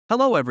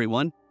Hello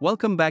everyone,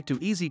 welcome back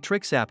to Easy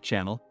Tricks app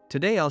channel.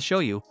 Today I'll show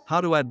you how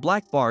to add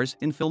black bars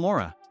in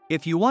Filmora.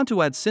 If you want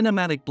to add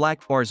cinematic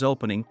black bars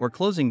opening or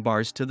closing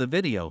bars to the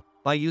video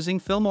by using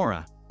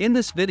Filmora. In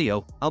this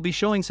video, I'll be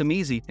showing some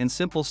easy and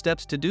simple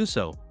steps to do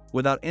so.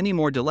 Without any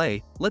more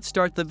delay, let's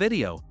start the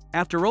video.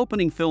 After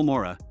opening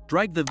Filmora,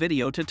 drag the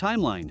video to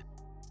timeline.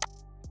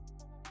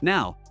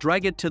 Now,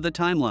 drag it to the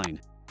timeline.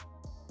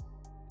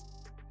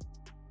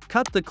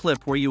 Cut the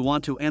clip where you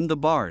want to end the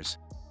bars.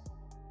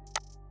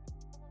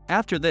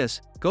 After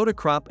this, go to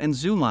Crop and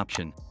Zoom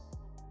option.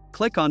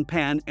 Click on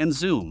Pan and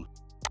Zoom.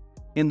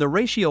 In the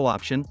Ratio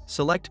option,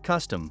 select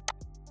Custom.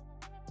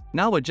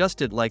 Now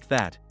adjust it like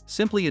that.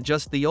 Simply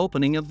adjust the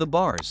opening of the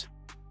bars.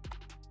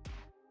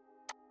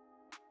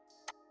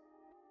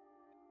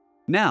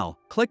 Now,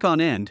 click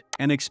on End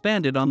and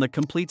expand it on the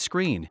complete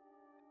screen.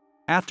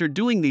 After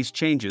doing these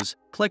changes,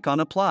 click on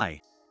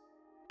Apply.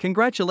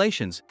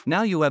 Congratulations,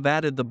 now you have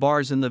added the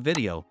bars in the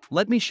video.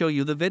 Let me show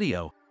you the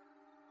video.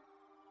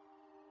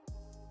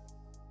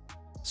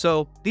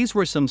 So, these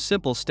were some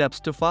simple steps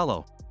to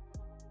follow.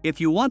 If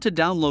you want to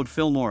download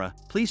Filmora,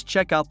 please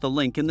check out the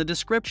link in the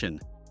description.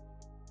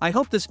 I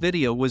hope this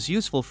video was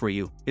useful for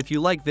you. If you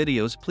like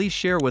videos, please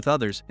share with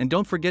others and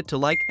don't forget to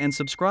like and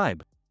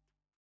subscribe.